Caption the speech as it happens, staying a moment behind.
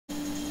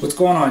What's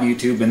going on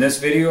YouTube? In this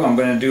video I'm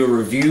going to do a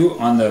review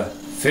on the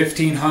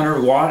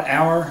 1500 watt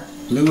hour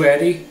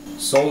Bluetti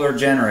solar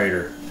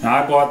generator.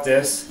 Now I bought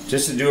this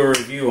just to do a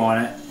review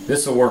on it.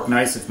 This will work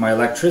nice if my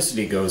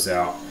electricity goes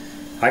out.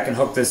 I can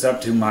hook this up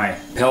to my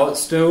pellet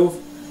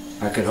stove.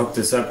 I could hook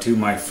this up to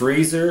my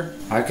freezer.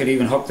 I could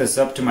even hook this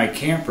up to my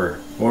camper,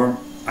 or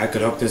I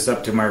could hook this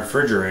up to my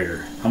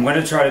refrigerator. I'm going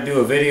to try to do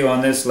a video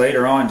on this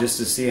later on just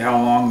to see how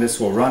long this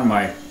will run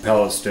my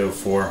pellet stove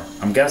for.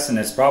 I'm guessing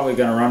it's probably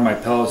going to run my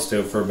pellet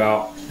stove for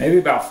maybe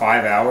about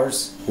 5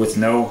 hours with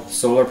no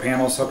solar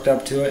panels hooked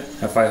up to it.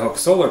 If I hook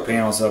solar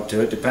panels up to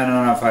it, depending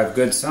on if I have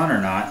good sun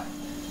or not,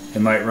 it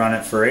might run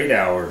it for 8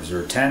 hours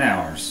or 10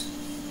 hours.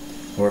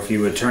 Or if you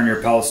would turn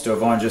your pellet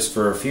stove on just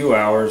for a few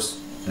hours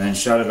and then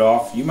shut it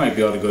off, you might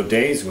be able to go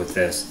days with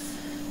this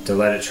to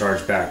let it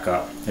charge back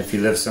up if you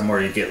live somewhere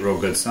you get real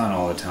good sun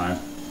all the time.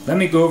 Let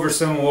me go over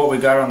some of what we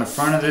got on the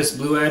front of this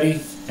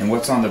Bluetti and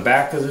what's on the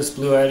back of this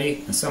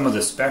Bluetti and some of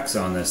the specs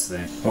on this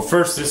thing. Well,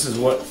 first, this is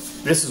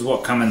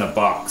what come in the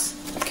box.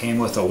 It came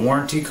with a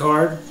warranty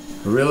card,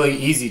 a really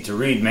easy to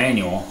read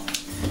manual.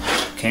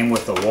 It came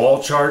with a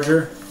wall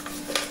charger.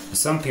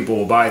 Some people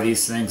will buy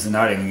these things and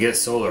not even get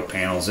solar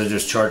panels. They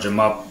just charge them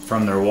up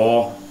from their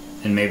wall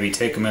and maybe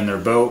take them in their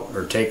boat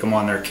or take them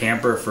on their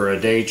camper for a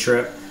day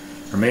trip,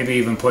 or maybe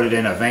even put it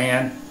in a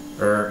van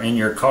or in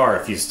your car.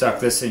 If you stuck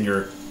this in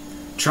your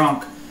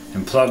trunk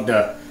and plugged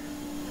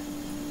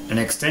an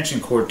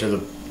extension cord to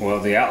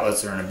the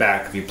outlets are in the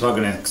back. If you plug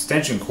an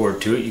extension cord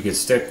to it, you could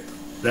stick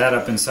that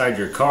up inside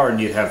your car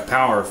and you'd have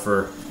power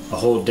for a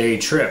whole day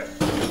trip.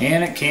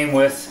 And it came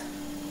with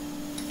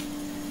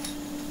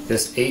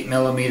this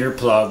 8mm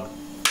plug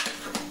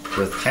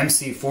with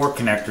MC4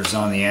 connectors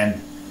on the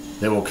end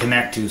that will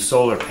connect to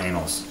solar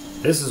panels.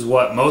 This is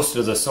what most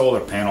of the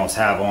solar panels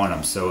have on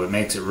them, so it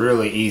makes it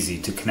really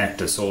easy to connect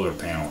to solar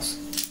panels.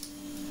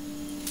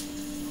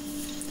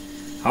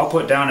 I'll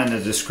put down in the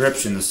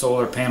description the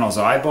solar panels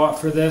I bought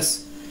for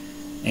this,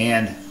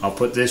 and I'll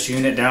put this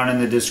unit down in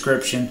the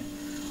description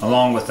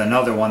along with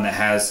another one that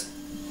has,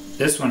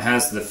 this one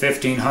has the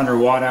 1500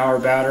 watt hour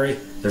battery.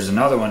 There's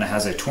another one that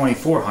has a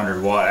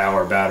 2400 watt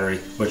hour battery,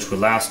 which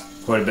would last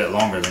quite a bit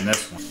longer than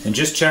this one. And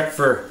just check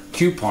for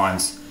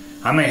coupons.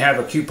 I may have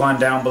a coupon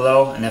down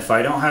below, and if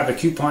I don't have a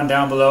coupon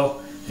down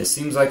below, it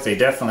seems like they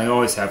definitely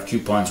always have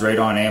coupons right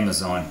on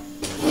Amazon.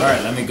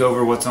 Alright, let me go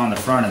over what's on the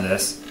front of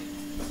this.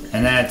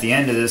 And then at the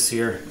end of this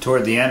here,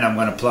 toward the end, I'm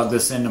going to plug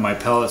this into my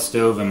pellet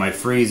stove and my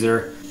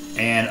freezer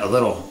and a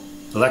little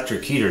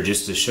electric heater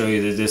just to show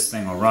you that this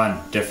thing will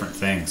run different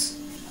things.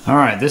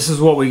 Alright, this is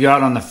what we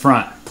got on the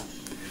front.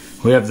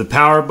 We have the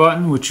power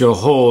button, which you'll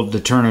hold to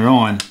turn it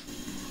on.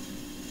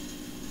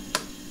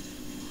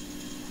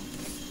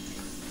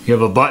 You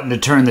have a button to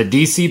turn the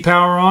DC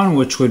power on,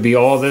 which would be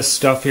all this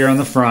stuff here on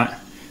the front.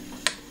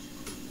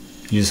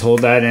 You just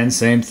hold that in,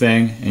 same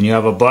thing. And you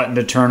have a button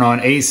to turn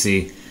on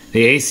AC.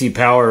 The AC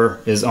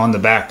power is on the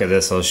back of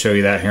this. I'll show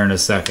you that here in a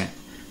second.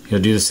 You'll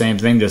do the same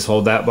thing, just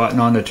hold that button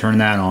on to turn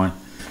that on.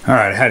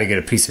 Alright, I had to get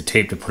a piece of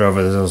tape to put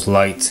over those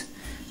lights.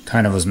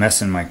 Kind of was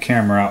messing my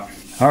camera up.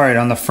 Alright,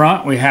 on the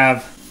front we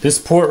have this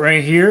port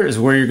right here is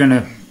where you're going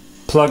to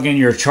plug in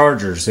your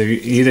chargers. So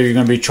either you're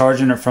going to be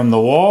charging it from the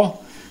wall,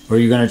 or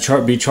you're going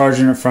to be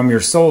charging it from your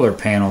solar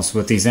panels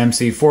with these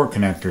MC4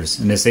 connectors.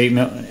 And it's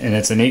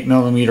an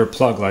 8mm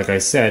plug, like I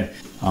said.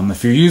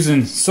 If you're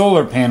using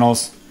solar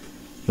panels,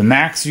 the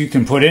max you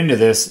can put into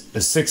this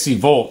is 60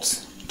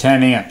 volts,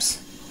 10 amps,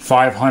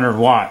 500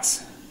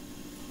 watts.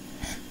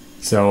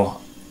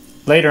 So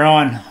later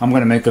on, I'm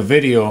going to make a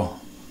video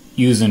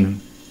using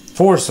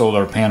 4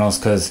 solar panels,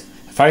 because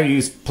if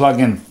I plug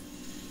in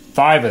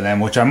 5 of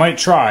them, which I might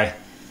try,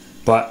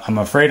 but I'm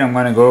afraid I'm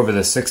going to go over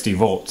the 60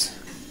 volts.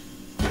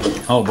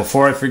 Oh,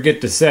 before I forget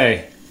to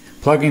say,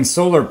 plugging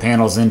solar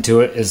panels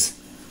into it is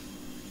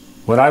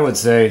what I would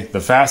say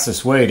the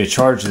fastest way to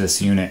charge this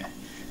unit.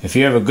 If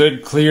you have a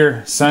good,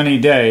 clear, sunny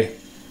day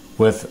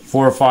with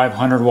 400 or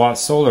 500 watt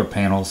solar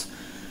panels,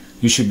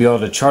 you should be able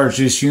to charge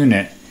this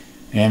unit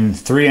in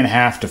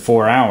 3.5 to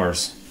 4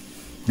 hours.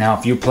 Now,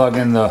 if you plug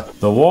in the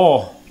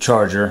wall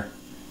charger,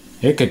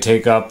 it could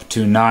take up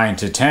to 9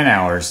 to 10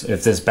 hours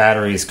if this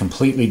battery is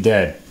completely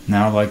dead.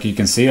 Now, like you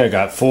can see, I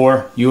got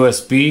 4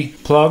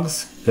 USB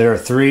plugs that are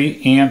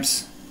 3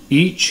 amps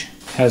each.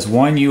 Has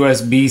one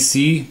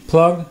USB-C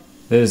plug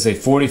that is a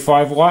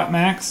 45 watt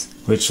max,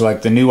 which,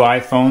 like the new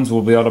iPhones,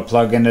 will be able to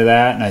plug into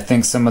that, and I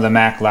think some of the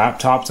Mac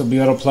laptops will be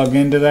able to plug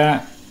into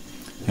that.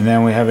 And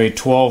then we have a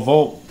 12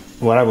 volt,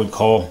 what I would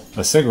call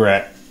a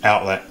cigarette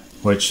outlet,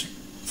 which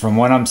from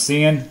what I'm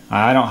seeing,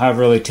 I don't have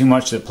really too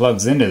much that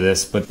plugs into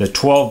this, but the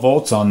 12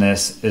 volts on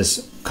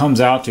this comes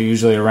out to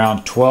usually around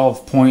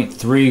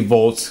 12.3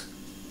 volts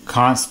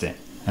constant.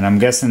 And I'm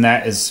guessing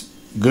that is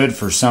good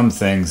for some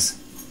things,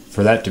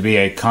 for that to be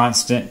a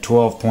constant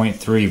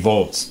 12.3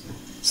 volts.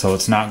 So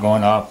it's not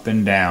going up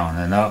and down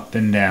and up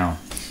and down.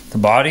 The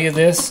body of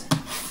this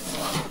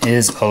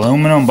is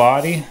aluminum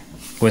body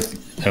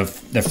with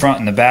the front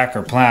and the back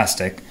are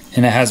plastic,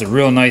 and it has a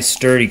real nice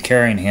sturdy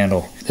carrying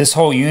handle. This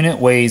whole unit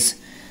weighs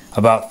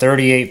about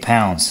 38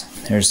 pounds.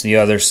 There's the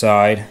other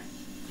side.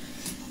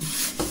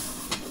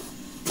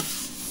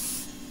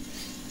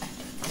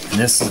 And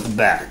this is the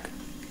back.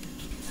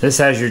 This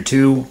has your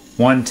two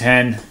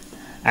 110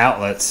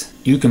 outlets.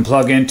 You can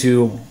plug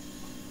into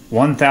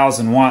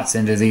 1,000 watts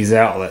into these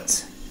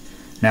outlets.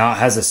 Now it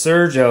has a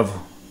surge of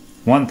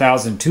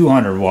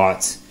 1,200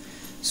 watts.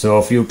 So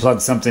if you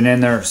plug something in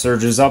there, it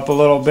surges up a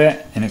little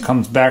bit and it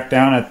comes back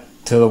down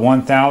to the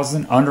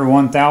 1,000, under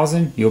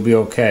 1,000, you'll be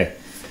okay.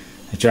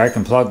 Which I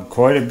can plug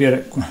quite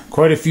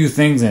a few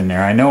things in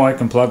there. I know I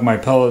can plug my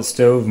pellet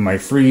stove, my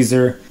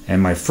freezer,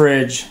 and my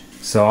fridge.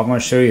 So I'm going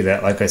to show you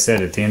that, like I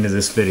said, at the end of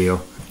this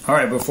video.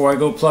 Alright, before I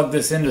go plug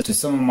this into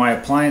some of my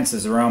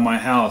appliances around my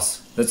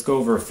house, let's go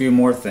over a few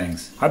more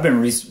things. I've been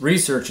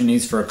researching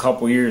these for a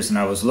couple years, and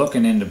I was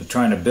looking into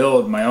trying to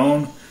build my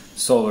own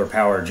solar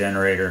power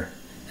generator.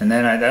 And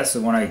then that's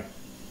when I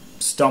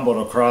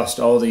stumbled across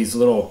all these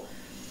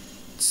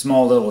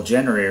small little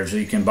generators that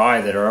you can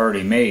buy that are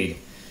already made.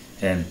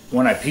 And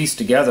when I pieced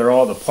together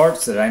all the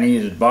parts that I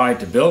needed to buy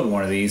to build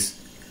one of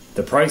these,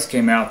 the price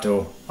came out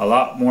to a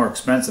lot more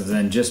expensive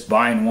than just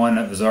buying one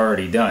that was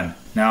already done.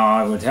 Now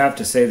I would have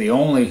to say the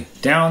only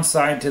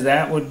downside to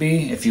that would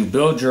be if you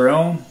build your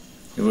own,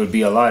 it would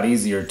be a lot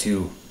easier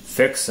to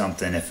fix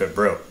something if it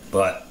broke,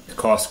 but it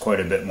costs quite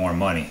a bit more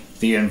money.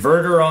 The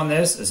inverter on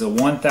this is a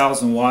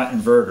 1,000 watt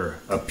inverter,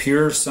 a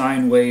pure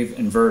sine wave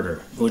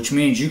inverter, which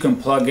means you can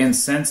plug in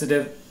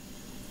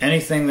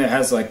anything that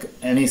has like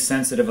any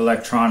sensitive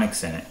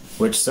electronics in it,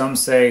 which some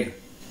say,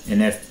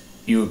 and if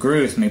you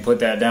agree with me, put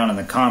that down in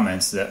the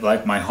comments, that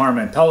like my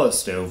Harman pellet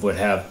stove would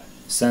have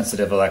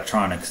sensitive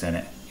electronics in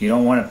it. You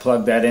don't want to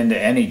plug that into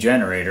any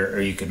generator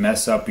or you could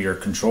mess up your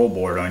control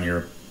board on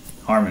your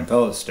Harman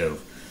pellet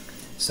stove.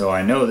 So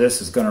I know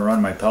this is going to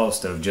run my pellet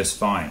stove just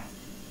fine.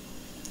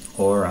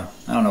 Or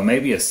I don't know,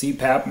 maybe a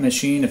CPAP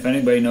machine, if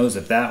anybody knows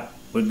if that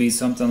would be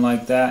something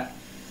like that.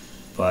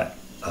 But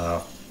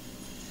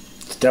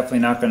it's definitely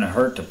not going to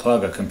hurt to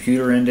plug a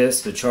computer in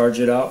this to charge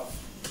it up.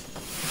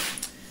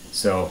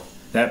 So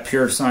that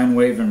pure sine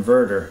wave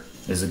inverter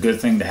is a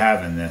good thing to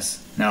have in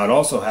this. Now it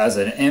also has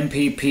an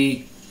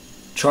MPP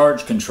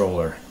charge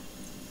controller,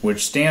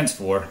 which stands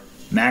for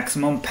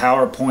maximum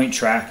power point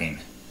tracking.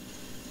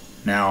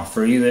 Now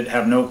for you that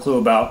have no clue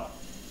about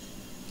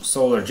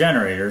solar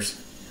generators,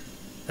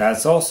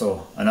 that's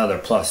also another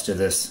plus to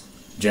this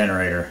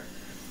generator.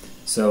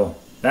 So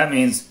that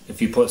means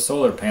if you put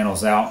solar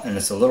panels out and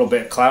it's a little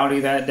bit cloudy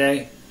that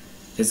day,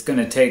 it's going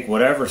to take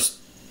whatever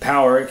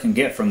power it can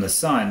get from the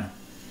sun,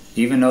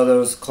 even though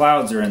those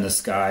clouds are in the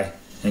sky,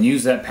 and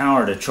use that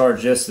power to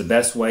charge this the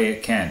best way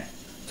it can.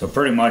 So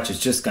pretty much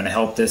it's just going to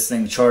help this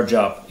thing charge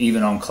up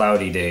even on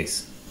cloudy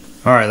days.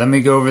 Alright, let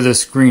me go over the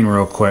screen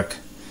real quick.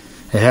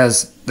 It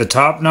has the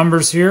top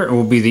numbers here. It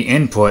will be the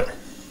input.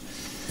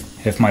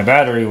 If my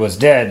battery was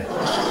dead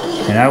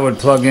and I would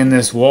plug in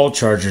this wall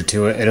charger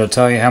to it, it'll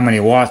tell you how many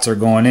watts are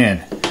going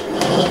in.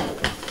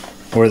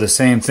 Or the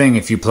same thing,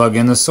 if you plug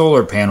in the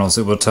solar panels,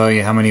 it will tell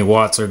you how many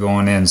watts are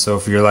going in. So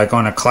if you're like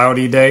on a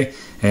cloudy day,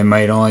 it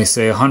might only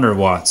say 100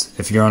 watts.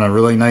 If you're on a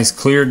really nice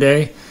clear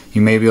day,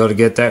 you may be able to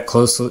get that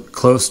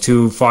close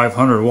to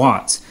 500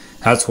 watts.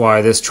 That's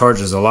why this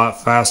charges a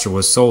lot faster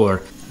with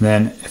solar.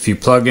 Then if you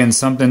plug in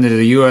something to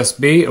the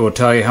USB, it will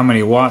tell you how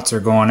many watts are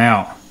going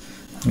out.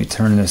 Let me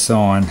turn this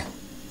on.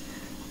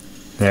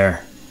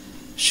 There,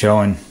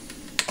 showing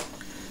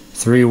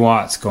 3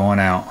 watts going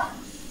out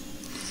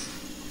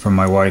from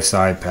my wife's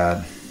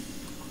iPad.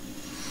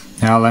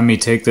 Now let me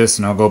take this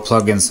and I'll go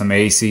plug in some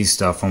AC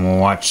stuff and we'll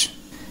watch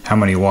how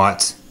many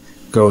watts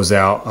goes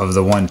out of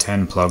the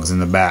 110 plugs in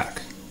the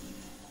back.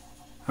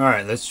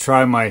 Alright, let's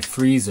try my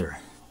freezer.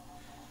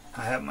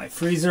 I have my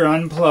freezer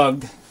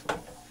unplugged.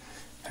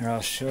 Here,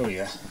 I'll show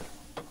you.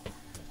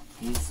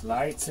 These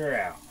lights are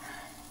out.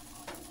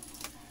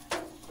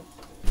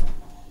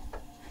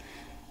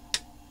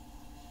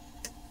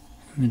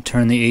 I'm going to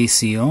turn the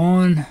AC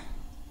on.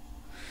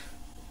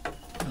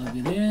 Plug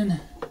it in.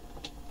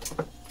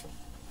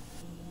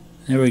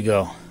 There we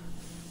go.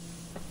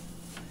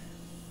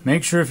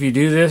 Make sure if you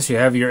do this, you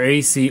have your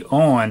AC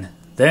on,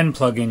 then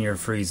plug in your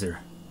freezer.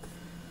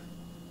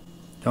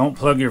 Don't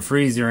plug your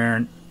freezer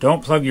in.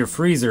 Don't plug your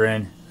freezer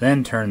in,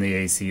 then turn the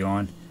AC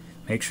on.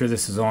 Make sure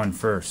this is on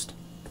first.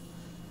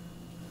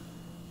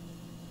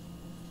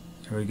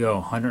 There we go,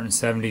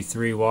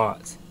 173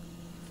 watts.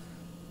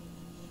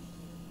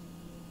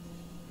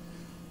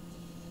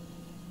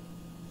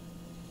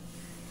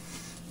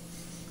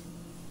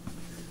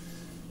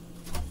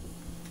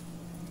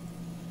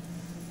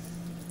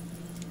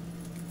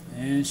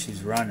 And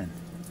she's running.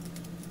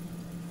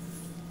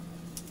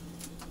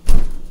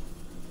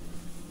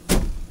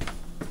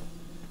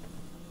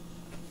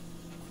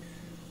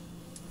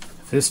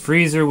 If this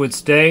freezer would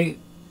stay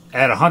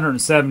at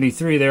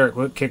 173 there, it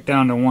would kick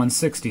down to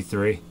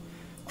 163.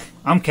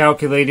 I'm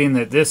calculating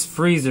that this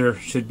freezer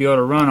should be able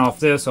to run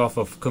off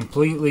a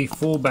completely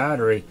full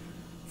battery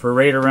for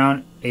right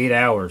around 8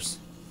 hours.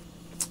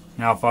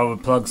 Now if I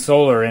would plug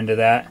solar into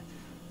that,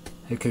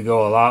 it could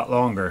go a lot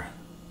longer.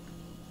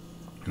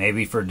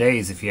 Maybe for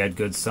days if you had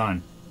good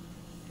sun.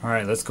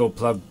 Alright, let's go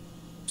plug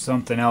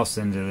something else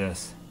into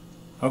this.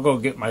 I'll go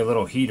get my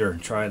little heater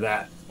and try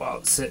that while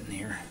it's sitting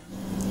here.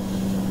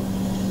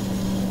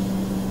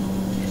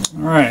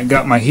 Alright, I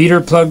got my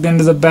heater plugged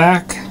into the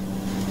back.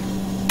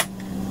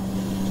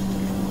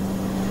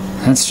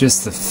 That's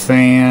just the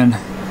fan.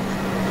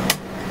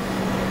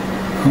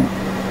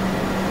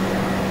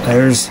 Oh,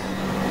 there's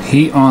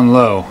heat on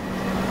low.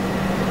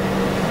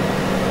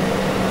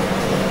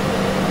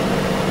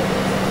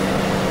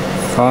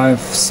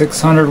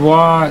 600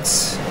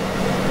 watts.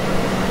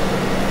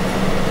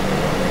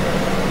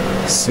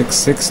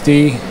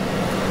 660,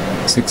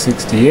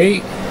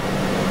 668,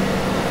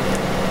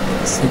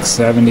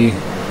 670.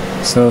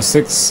 So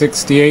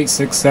 668,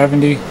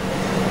 670. Oop,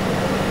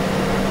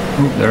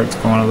 there it's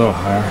going a little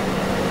higher.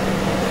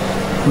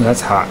 Ooh,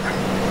 that's hot.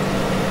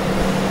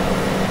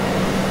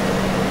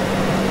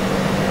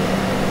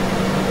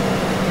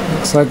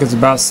 Looks like it's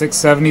about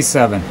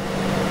 677.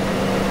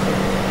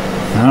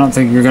 I don't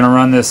think you're going to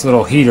run this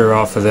little heater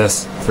off of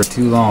this for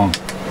too long.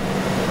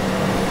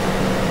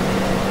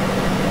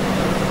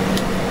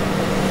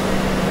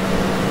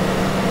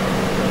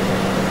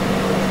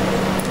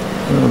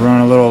 We'll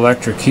run a little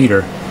electric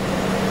heater.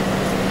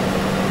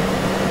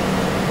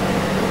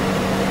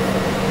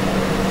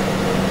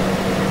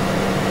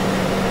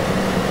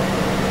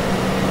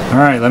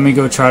 Alright, let me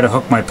go try to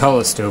hook my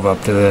pellet stove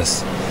up to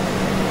this.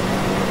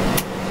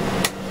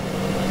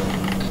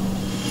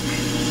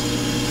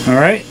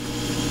 Alright,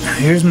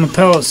 here's my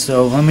pellet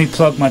stove. Let me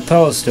plug my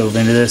pellet stove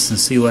into this and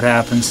see what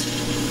happens.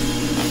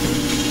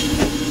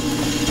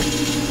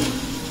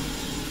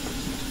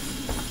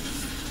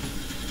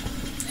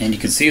 And you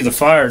can see the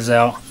fire's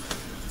out.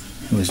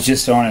 It was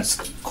just on its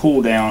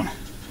cool down.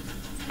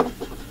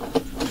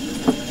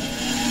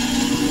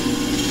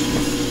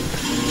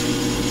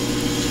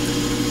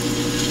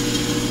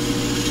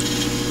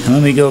 And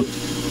let me go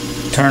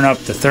turn up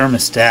the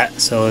thermostat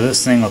so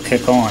this thing will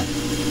kick on.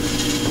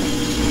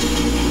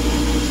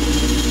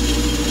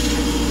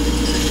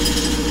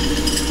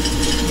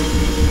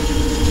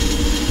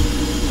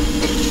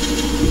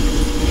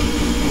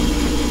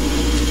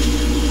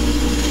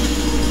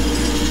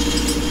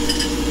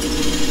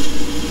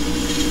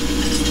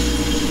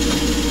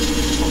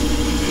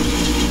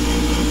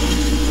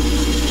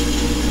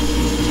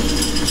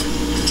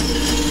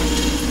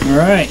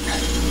 Alright,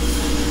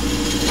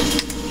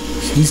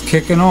 she's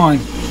kicking on.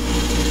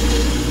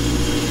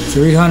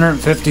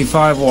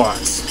 355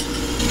 watts.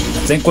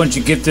 I think once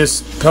you get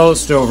this pellet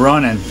stove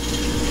running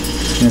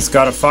and it's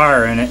got a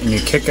fire in it and you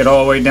kick it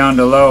all the way down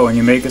to low and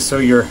you make it so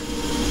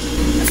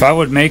if I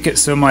would make it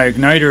so my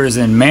igniter is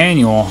in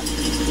manual,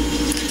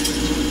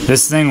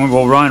 this thing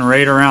will run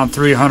right around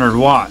 300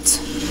 watts.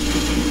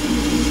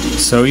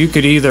 So you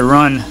could either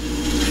run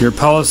your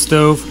pellet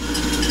stove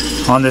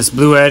on this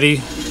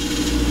Bluetti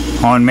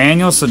on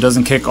manual so it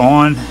doesn't kick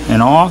on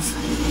and off,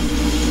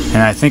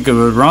 and I think it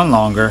would run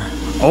longer,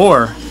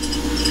 or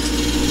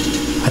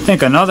I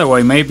think another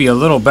way may be a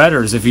little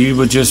better is if you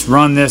would just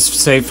run this,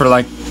 say, for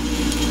like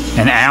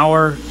an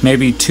hour,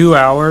 maybe 2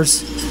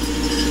 hours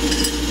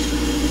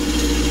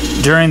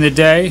during the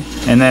day,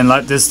 and then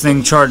let this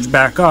thing charge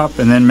back up,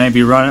 and then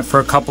maybe run it for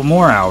a couple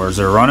more hours,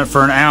 or run it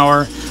for an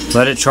hour,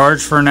 let it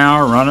charge for an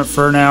hour, run it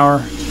for an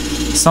hour.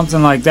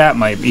 Something like that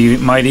might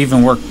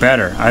even work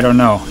better. I don't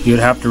know. You'd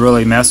have to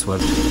really mess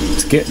with it.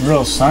 It's getting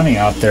real sunny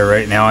out there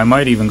right now. I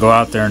might even go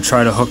out there and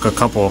try to hook a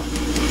couple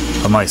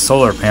of my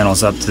solar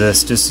panels up to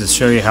this just to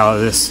show you how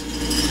this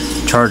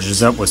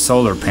charges up with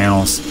solar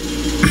panels.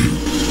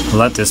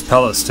 Let this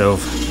pellet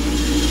stove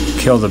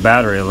kill the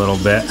battery a little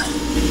bit.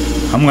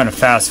 I'm going to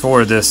fast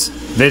forward this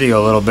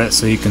video a little bit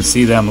so you can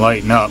see them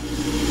lighting up.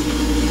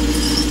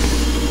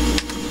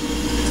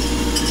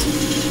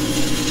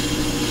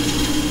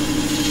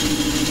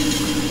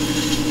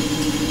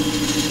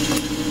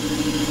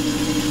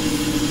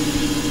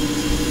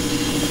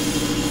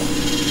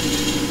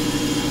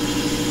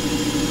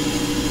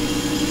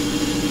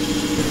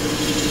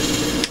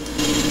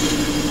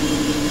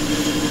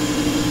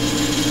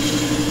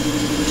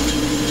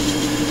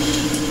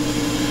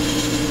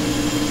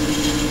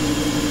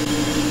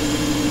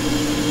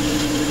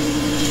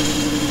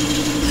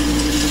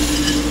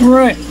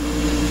 Alright,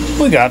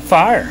 we got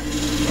fire.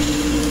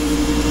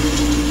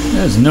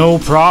 There's no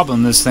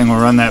problem this thing will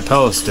run that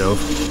pellet stove.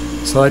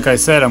 So like I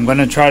said, I'm going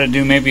to try to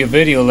do maybe a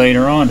video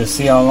later on to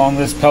see how long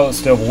this pellet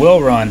stove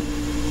will run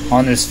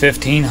on this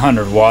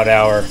 1500 watt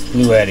hour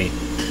Bluetti.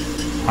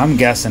 I'm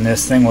guessing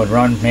this thing would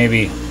run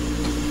maybe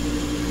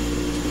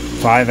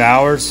 5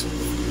 hours,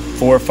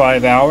 4 or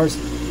 5 hours.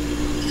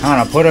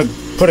 I don't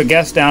know, put a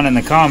guess down in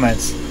the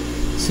comments.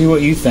 See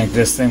what you think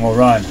this thing will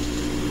run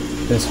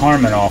this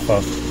Harman off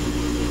of.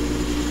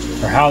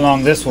 Or how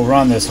long this will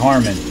run this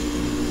Harman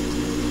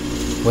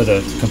with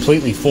a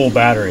completely full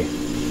battery.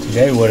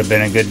 Today would have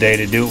been a good day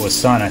to do it with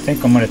sun. I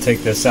think I'm going to take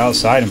this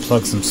outside and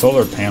plug some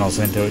solar panels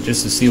into it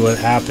just to see what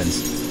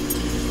happens.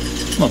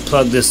 I'm going to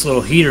plug this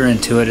little heater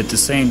into it at the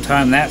same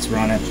time that's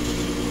running.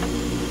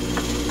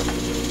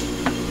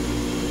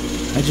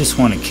 I just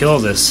want to kill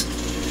this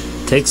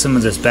take some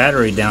of this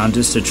battery down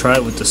just to try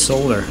it with the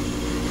solar.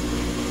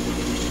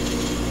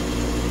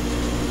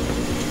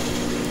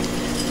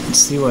 Let's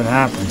see what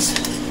happens.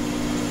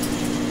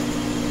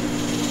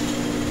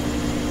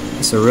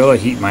 This will really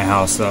heat my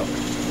house up.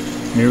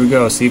 Here we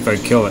go, see if I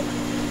kill it.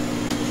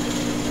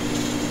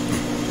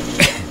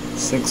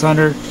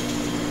 600,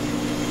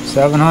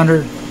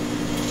 700,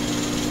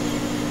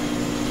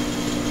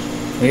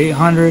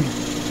 800,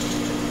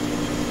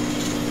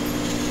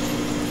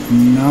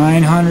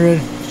 900,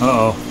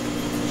 uh-oh,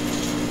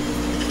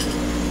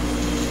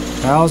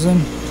 1,000,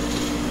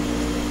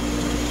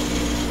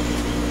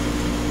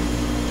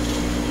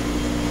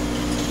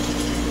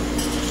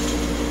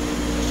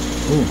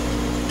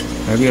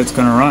 1,000. Maybe it's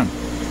gonna run.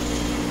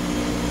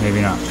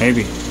 Maybe not,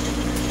 maybe.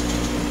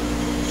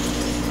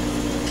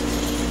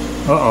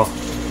 Uh-oh.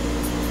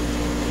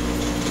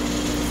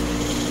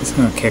 It's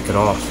gonna kick it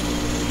off.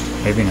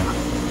 Maybe not.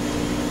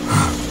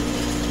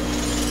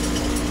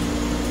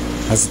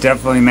 That's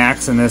definitely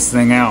maxing this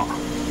thing out.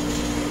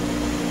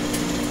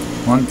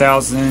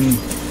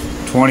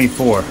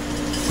 1,024.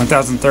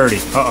 1,030.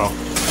 Uh-oh.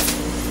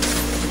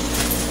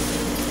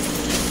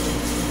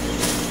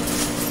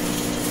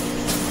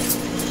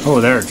 Oh,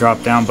 there it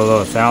dropped down below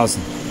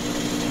 1,000.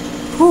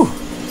 Whew.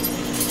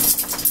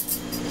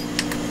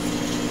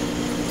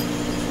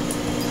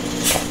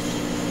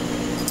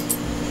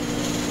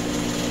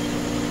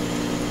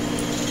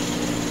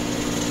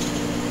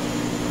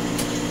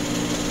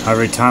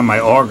 Every time my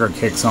auger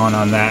kicks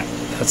on that,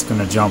 that's going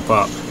to jump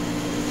up.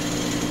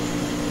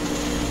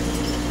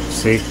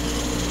 See?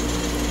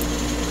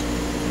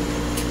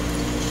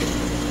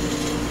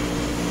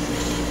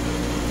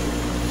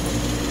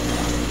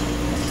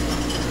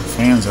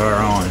 Fans are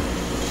on.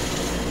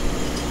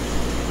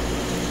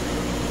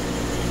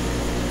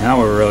 Now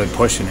we're really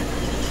pushing it.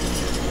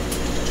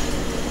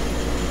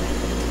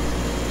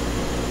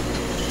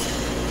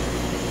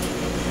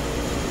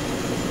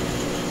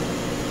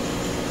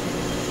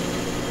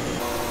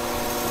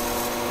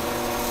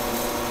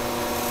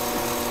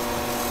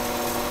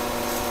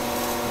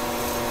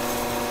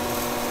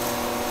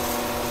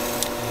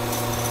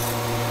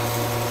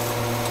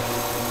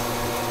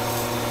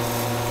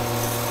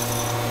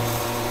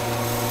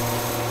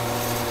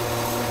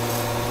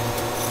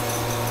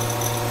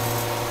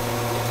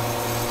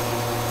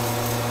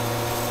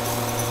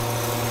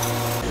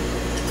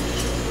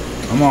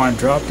 Come on,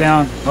 drop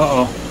down.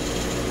 Uh-oh.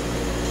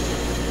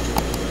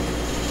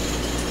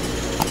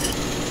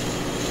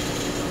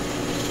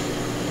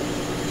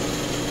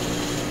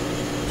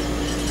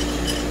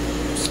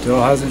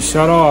 Still hasn't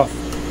shut off.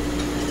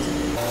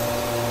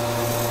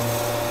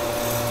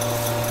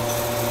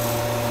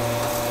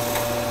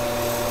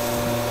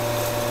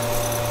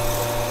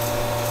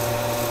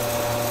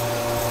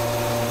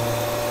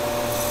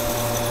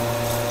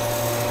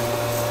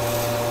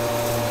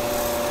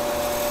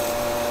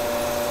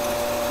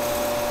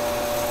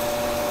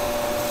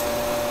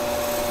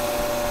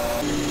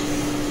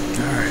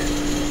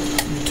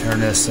 Turn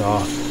this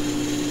off.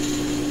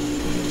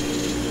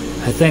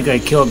 I think I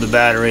killed the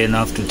battery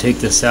enough to take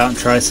this out and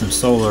try some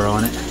solar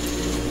on it.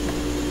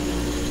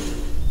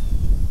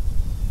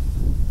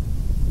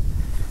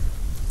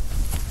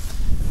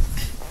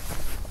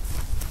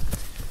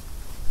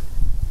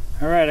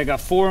 Alright, I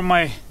got 4 of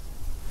my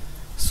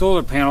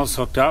solar panels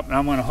hooked up, and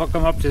I'm going to hook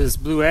them up to this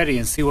Bluetti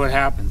and see what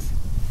happens.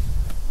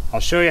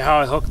 I'll show you how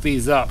I hook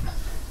these up.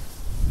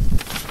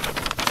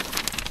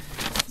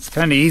 It's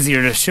kind of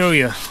easier to show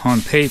you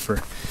on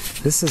paper.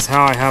 This is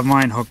how I have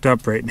mine hooked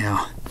up right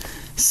now.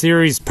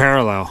 Series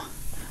parallel.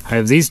 I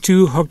have these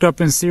two hooked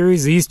up in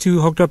series, these two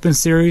hooked up in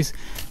series,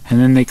 and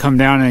then they come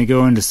down and they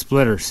go into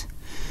splitters.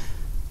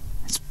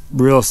 It's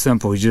real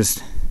simple.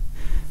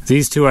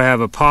 These two I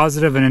have a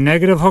positive and a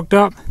negative hooked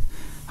up,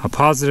 a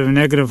positive and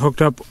negative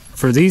hooked up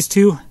for these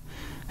two,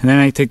 and then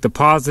I take the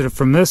positive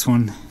from this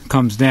one,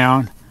 comes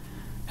down,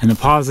 and the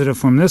positive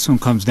from this one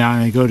comes down,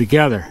 and they go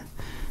together.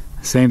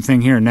 Same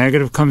thing here,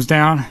 negative comes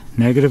down,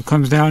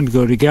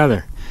 go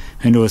together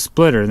into a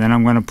splitter. Then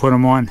I'm going to put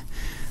them on,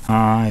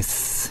 I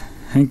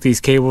think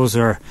these cables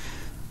are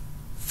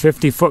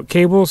 50-foot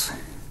cables.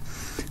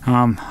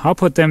 I'll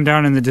put them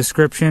down in the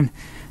description,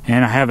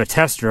 and I have a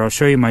tester. I'll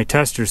show you my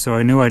tester. So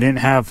I knew I didn't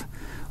have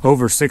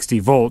over 60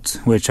 volts,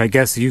 which I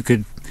guess you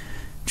could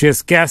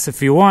just guess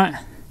if you want,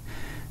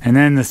 and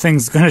then the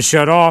thing's going to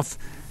shut off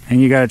and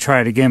you got to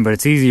try it again. But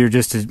it's easier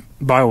just to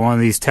buy one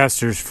of these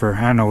testers for,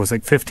 I don't know, it was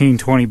like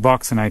 15-20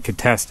 bucks, and I could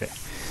test it.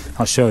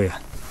 I'll show you.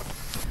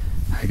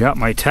 I got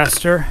my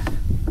tester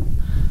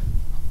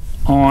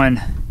on,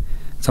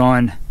 it's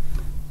on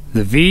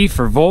the V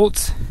for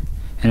volts,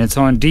 and it's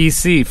on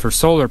DC for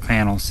solar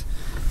panels.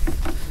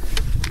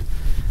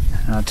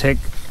 And I'll take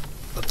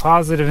the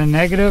positive and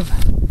negative.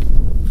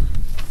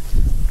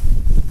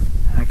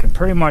 I can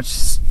pretty much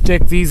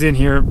stick these in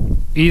here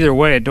either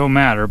way, it don't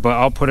matter, but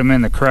I'll put them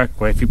in the correct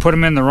way. If you put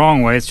them in the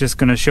wrong way, it's just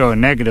going to show a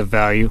negative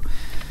value.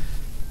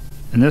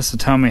 And this will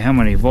tell me how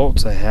many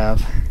volts I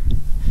have.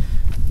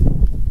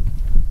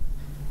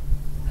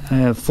 I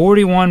have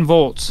 41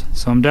 volts,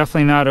 so I'm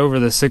definitely not over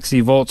the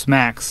 60 volts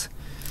max.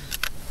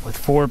 with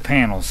 4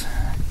 panels.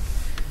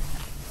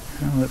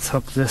 Now let's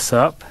hook this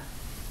up.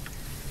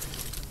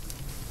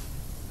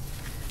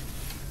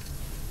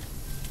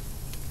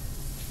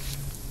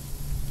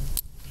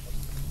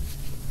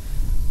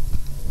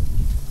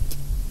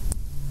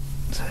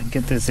 So I can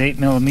get this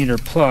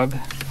 8mm plug.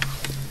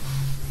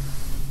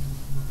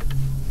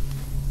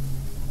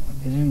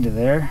 Get into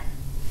there.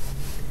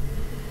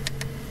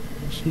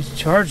 She's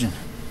charging.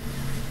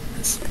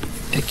 Let's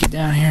take you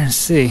down here and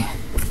see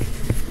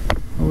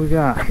what we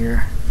got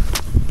here.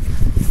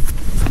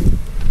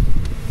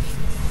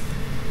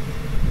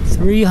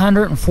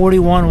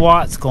 341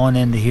 watts going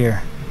into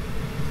here.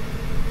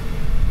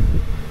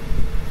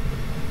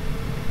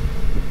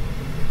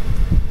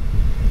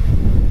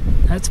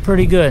 That's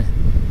pretty good.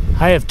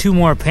 I have 2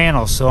 more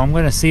panels, so I'm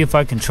going to see if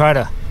I can try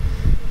to,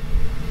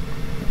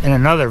 in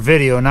another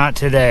video, not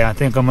today, I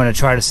think I'm going to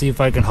try to see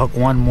if I can hook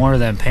 1 more of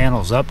them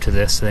panels up to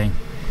this thing.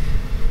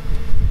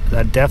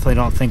 I definitely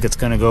don't think it's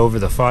going to go over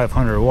the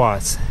 500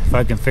 watts if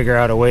I can figure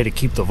out a way to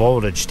keep the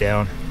voltage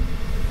down.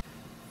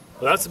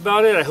 Well, that's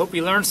about it. I hope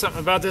you learned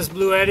something about this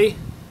Bluetti.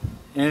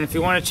 And if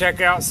you want to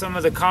check out some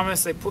of the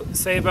comments they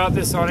say about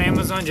this on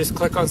Amazon, just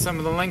click on some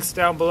of the links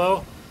down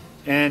below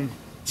and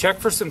check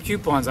for some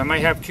coupons. I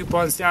might have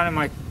coupons down in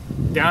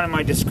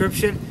my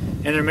description,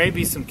 and there may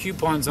be some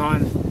coupons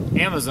on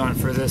Amazon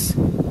for this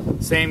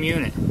same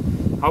unit.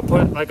 I'll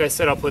put, like I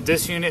said, I'll put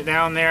this unit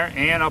down there,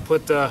 and I'll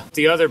put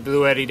the other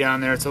Bluetti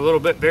down there. It's a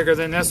little bit bigger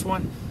than this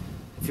one,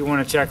 if you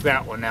want to check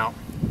that one out.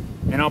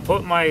 And I'll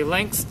put my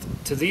links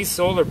to these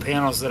solar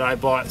panels that I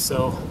bought.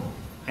 So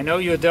I know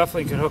you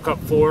definitely could hook up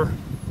 4,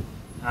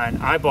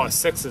 and I bought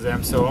 6 of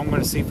them. So I'm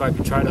going to see if I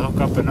can try to hook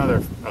up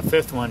a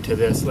 5th one to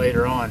this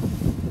later on.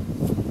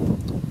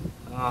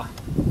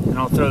 And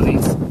I'll throw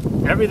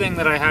everything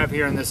that I have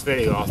here in this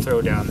video, I'll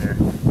throw down there,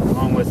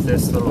 along with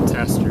this little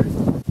tester.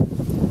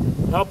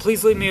 Well,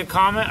 please leave me a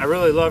comment. I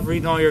really love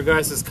reading all your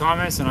guys'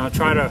 comments, and I'll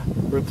try to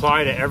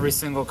reply to every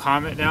single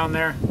comment down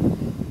there.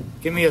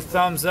 Give me a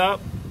thumbs up.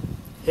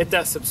 Hit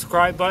that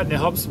subscribe button to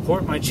help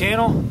support my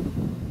channel.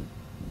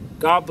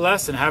 God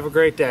bless and have a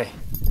great day.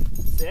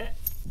 Sit.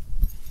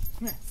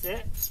 Come here,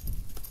 sit.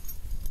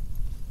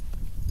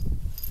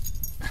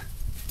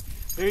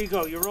 There you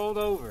go, you rolled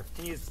over.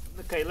 Can you,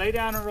 okay, lay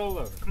down and roll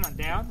over. Come on,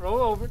 down, roll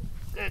over.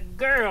 Good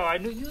girl,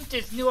 you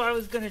just knew I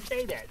was going to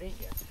say that, didn't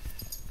you?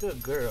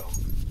 Good girl.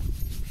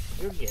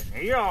 You're getting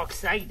there, you're all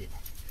excited.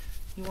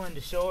 You wanted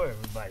to show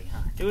everybody,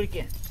 huh? Do it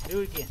again,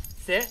 do it again.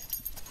 Sit,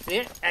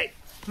 sit, hey,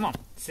 come on,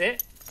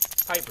 sit.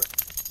 Piper,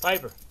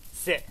 Piper,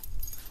 sit.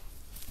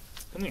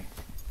 Come here.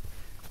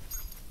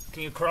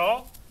 Can you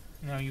crawl?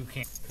 No, you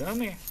can't.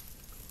 Come here.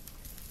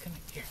 Come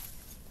here.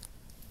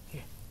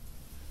 Here.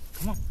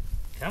 Come on.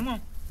 Come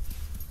on.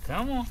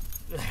 Come on.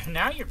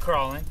 Now you're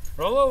crawling.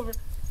 Roll over.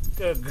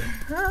 Good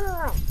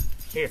girl.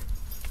 Here.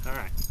 All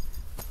right.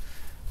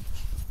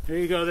 There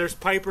you go. There's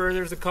Piper.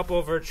 There's a couple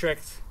of her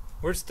tricks.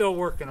 We're still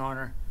working on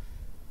her.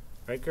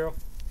 Right, girl?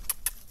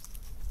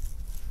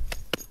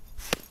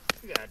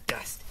 Look at that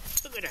dust.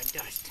 Look at that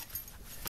dust.